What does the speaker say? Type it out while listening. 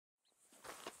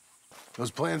Those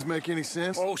plans make any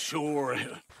sense? Oh, sure.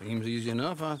 Seems easy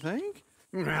enough, I think.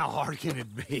 How hard can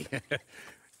it be?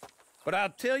 But I'll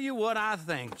tell you what I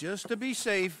think. Just to be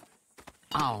safe,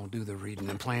 I'll do the reading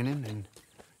and planning, and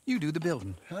you do the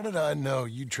building. How did I know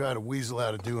you'd try to weasel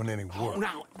out of doing any work? Oh,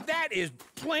 now, that is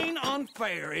plain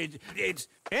unfair. It's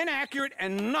inaccurate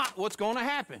and not what's going to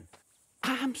happen.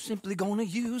 I'm simply going to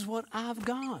use what I've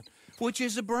got, which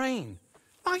is a brain.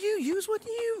 Now you use what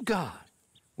you've got,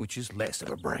 which is less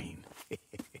of a brain.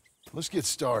 Let's get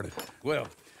started. Well,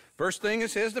 first thing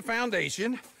it says the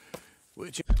foundation,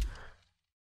 which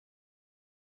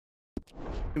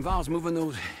involves moving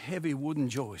those heavy wooden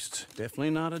joists. Definitely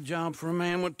not a job for a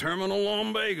man with terminal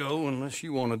lumbago, unless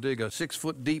you want to dig a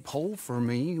 6-foot deep hole for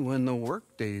me when the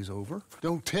workday's over.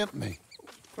 Don't tempt me.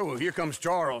 Oh, here comes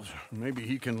Charles. Maybe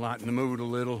he can lighten the mood a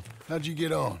little. How'd you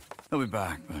get on? He'll be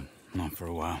back, but not for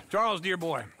a while. Charles, dear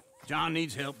boy, John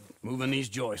needs help moving these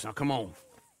joists. Now, come on.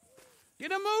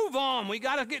 Get a move on. We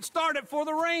gotta get started before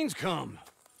the rains come.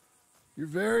 You're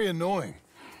very annoying.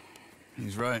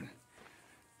 He's right.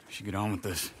 We should get on with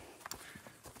this.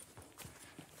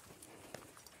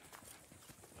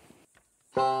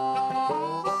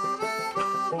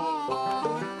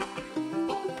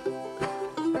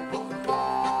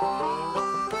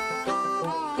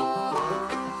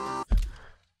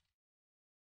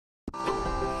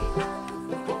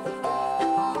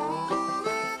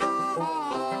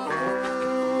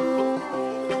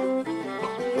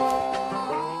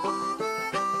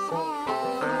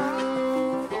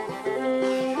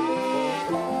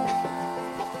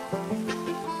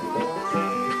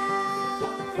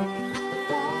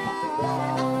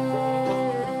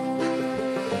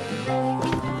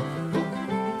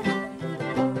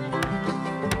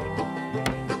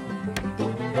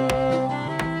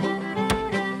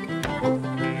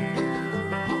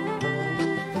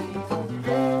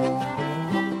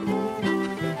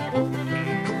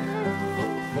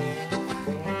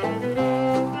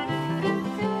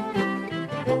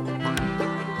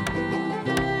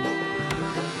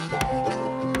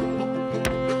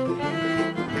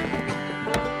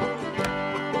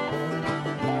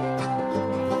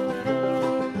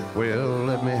 Well,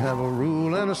 let me have a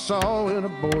rule and a saw and a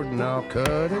board and I'll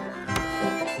cut it.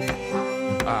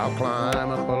 I'll climb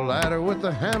up a ladder with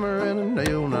a hammer and a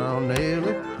nail and I'll nail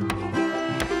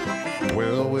it.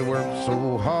 Well, we worked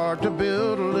so hard to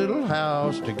build a little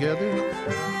house together.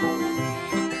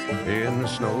 In the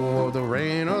snow or the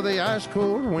rain or the ice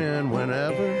cold wind,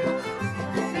 whenever.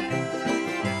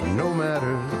 No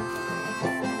matter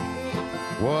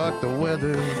what the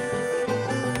weather,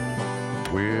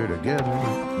 we're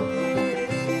together.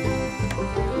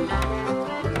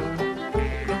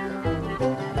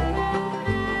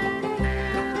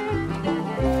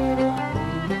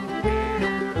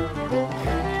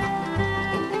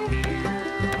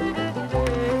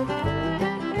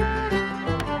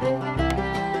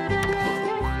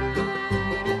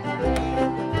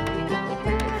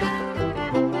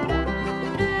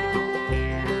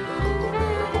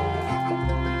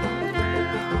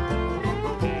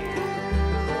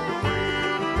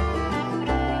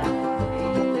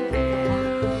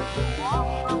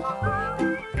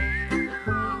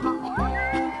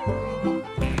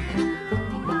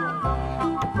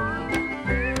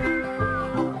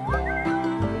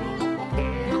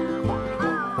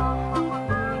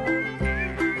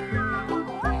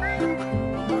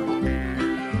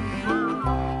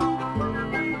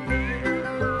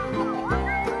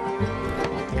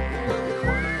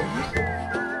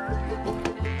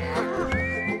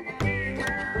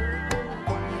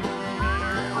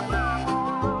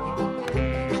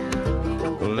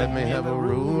 Let me have a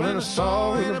rule and a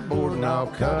saw and a board and I'll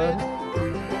cut it.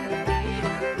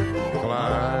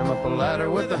 Climb up a ladder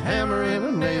with a hammer and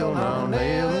a nail and I'll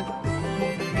nail it.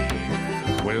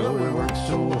 Well, we worked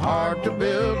so hard to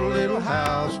build a little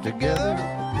house together.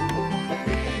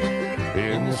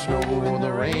 In the snow or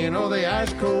the rain or the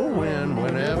ice cold wind,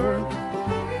 whenever.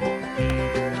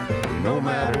 No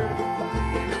matter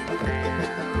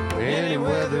any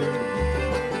weather,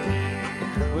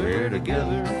 we're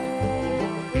together.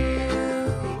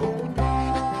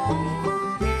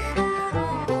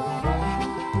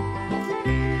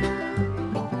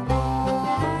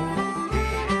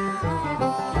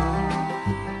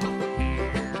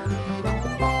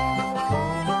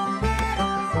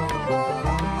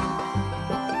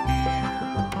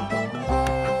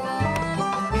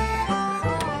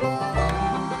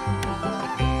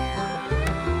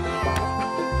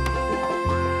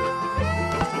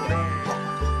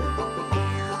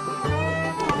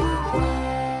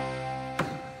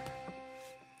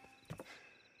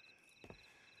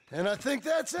 And I think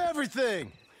that's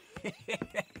everything.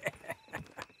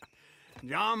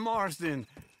 John Marston,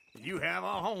 you have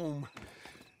a home.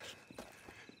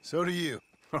 So do you.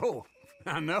 Oh,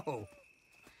 I know.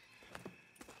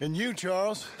 And you,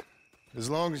 Charles. As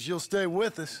long as you'll stay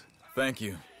with us. Thank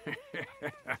you.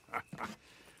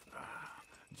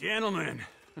 Gentlemen,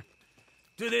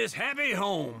 to this happy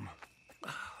home.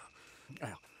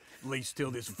 Well, at least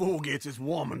till this fool gets his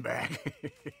woman back.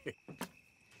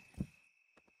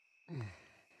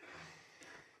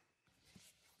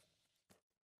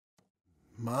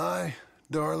 My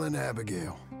darling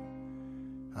Abigail,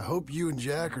 I hope you and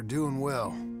Jack are doing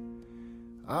well.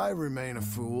 I remain a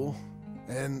fool,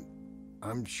 and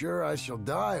I'm sure I shall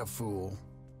die a fool.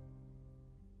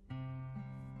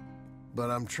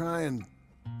 But I'm trying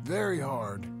very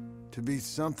hard to be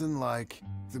something like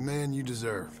the man you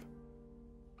deserve.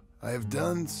 I have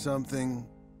done something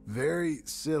very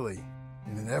silly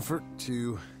in an effort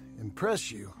to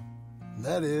impress you, and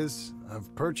that is,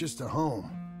 I've purchased a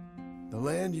home. The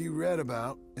land you read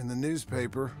about in the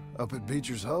newspaper up at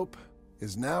Beecher's Hope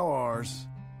is now ours,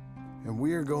 and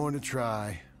we are going to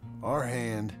try our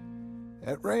hand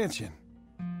at ranching.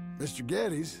 Mr.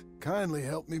 Geddes kindly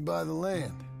helped me buy the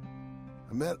land.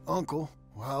 I met Uncle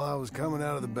while I was coming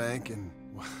out of the bank, and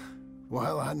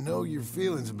while I know your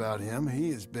feelings about him,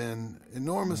 he has been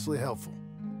enormously helpful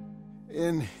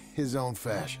in his own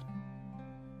fashion.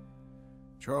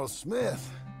 Charles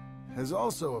Smith has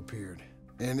also appeared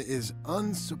and is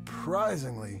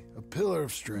unsurprisingly a pillar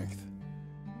of strength.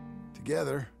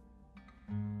 Together,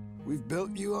 we've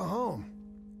built you a home.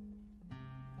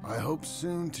 I hope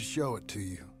soon to show it to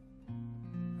you.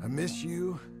 I miss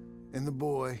you and the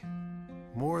boy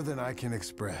more than I can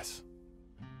express.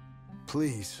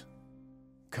 Please,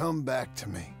 come back to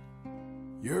me.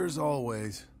 Yours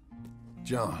always,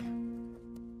 John.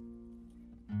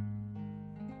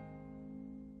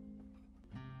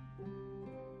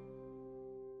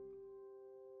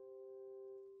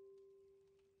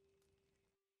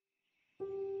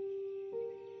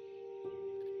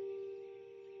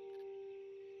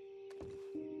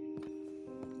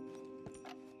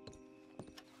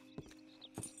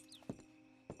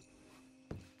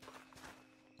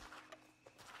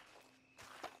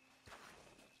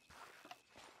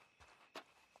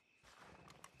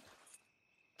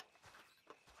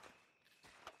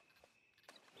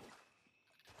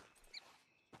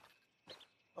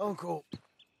 Uncle,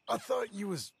 I thought you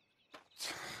was...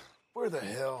 Where the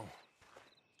hell?